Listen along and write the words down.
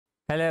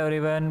Hello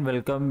everyone,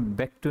 welcome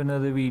back to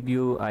another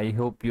video. I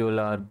hope you all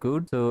are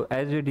good. So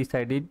as we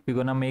decided, we're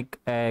gonna make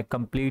a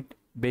complete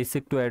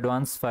basic to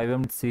advanced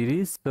FiveM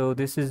series. So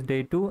this is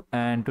day 2,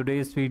 and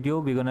today's video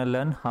we're gonna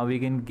learn how we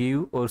can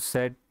give or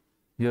set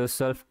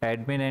yourself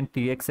admin and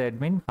TX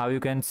admin, how you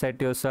can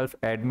set yourself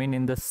admin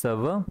in the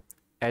server.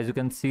 As you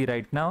can see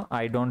right now,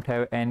 I don't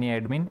have any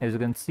admin. As you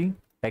can see,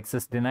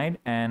 access denied.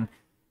 And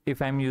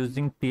if I'm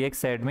using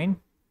TX admin,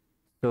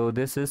 so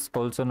this is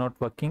also not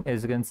working,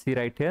 as you can see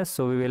right here.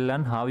 So we will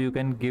learn how you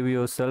can give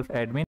yourself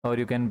admin, or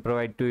you can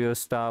provide to your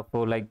staff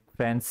or like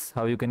friends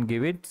how you can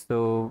give it.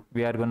 So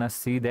we are gonna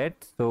see that.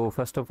 So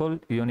first of all,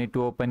 you need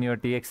to open your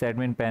TX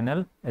admin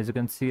panel, as you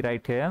can see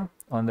right here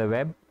on the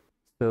web.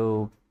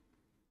 So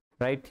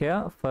right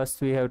here,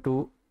 first we have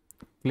to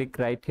click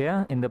right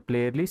here in the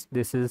player list.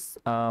 This is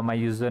my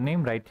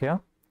username right here,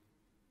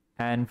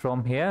 and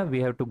from here we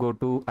have to go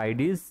to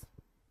IDs.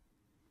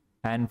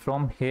 And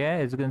from here,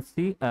 as you can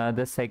see,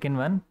 the second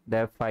one,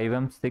 the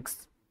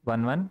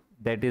FiveM611,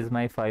 that is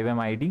my FiveM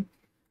ID.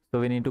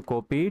 So we need to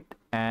copy it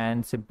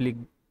and simply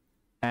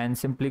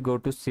go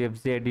to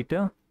CFG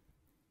editor.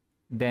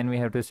 Then we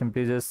have to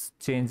simply just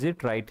change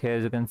it right here,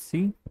 as you can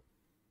see.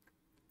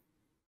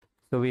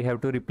 So we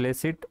have to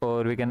replace it,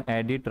 or we can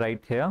add it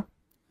right here.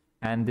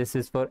 And this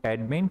is for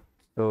admin.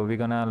 So we're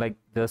gonna like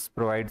just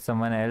provide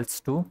someone else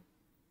too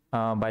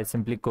by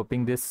simply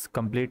copying this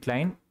complete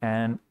line,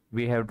 and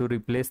we have to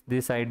replace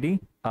this ID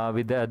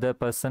with the other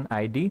person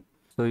ID.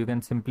 So you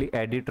can simply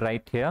add it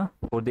right here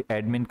for the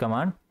admin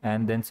command,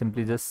 and then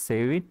simply just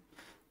save it.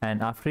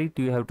 And after it,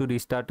 you have to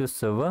restart your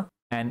server,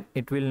 and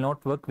it will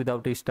not work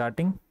without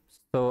restarting.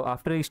 So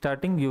after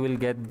restarting, you will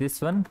get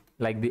this one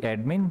like the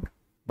admin,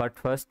 but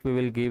first we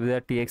will give the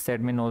TX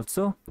admin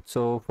also.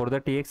 So for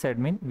the TX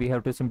admin, we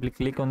have to simply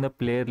click on the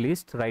player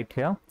list right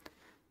here.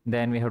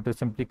 Then we have to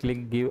simply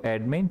click give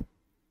admin,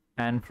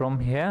 and from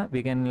here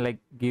we can like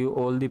give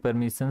all the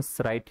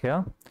permissions right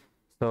here.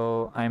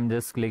 So I'm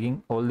just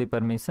clicking all the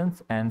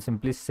permissions and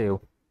simply save.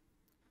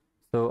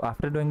 So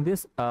after doing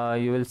this,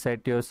 you will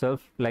set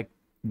yourself like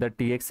the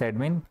TX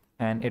admin,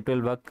 and it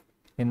will work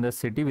in the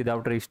city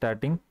without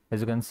restarting. As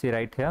you can see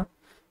right here,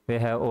 we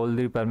have all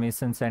the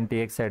permissions and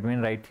TX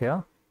admin right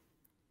here.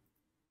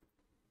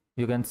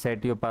 You can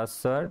set your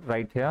password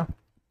right here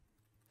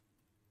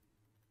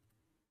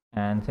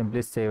and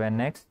simply save and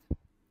next,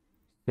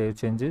 save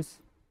changes.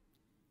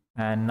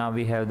 And now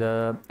we have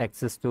the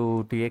access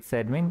to TX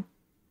admin,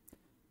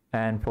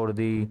 and for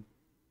the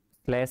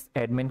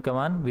 /admin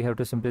command, we have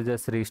to simply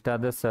just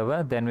restart the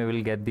server, then we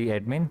will get the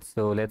admin.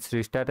 So let's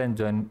restart and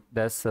join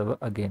the server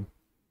again.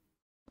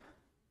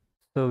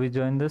 So we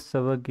join the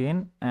server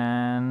again,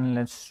 and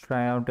let's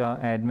try out our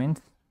admins.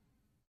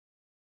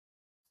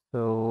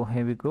 So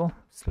here we go,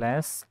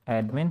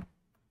 /admin.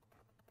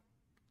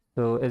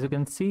 So as you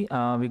can see,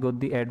 we got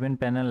the admin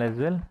panel as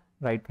well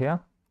right here.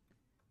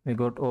 We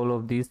got all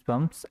of these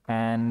pumps,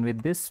 and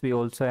with this we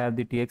also have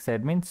the TX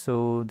admin.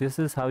 So this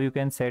is how you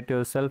can set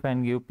yourself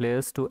and give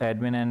players to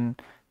admin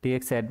and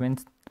TX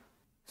admins.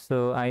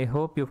 So I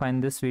hope you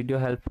find this video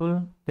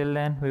helpful. Till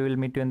then, we will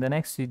meet you in the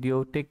next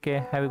video. Take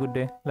care, have a good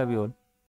day, love you all.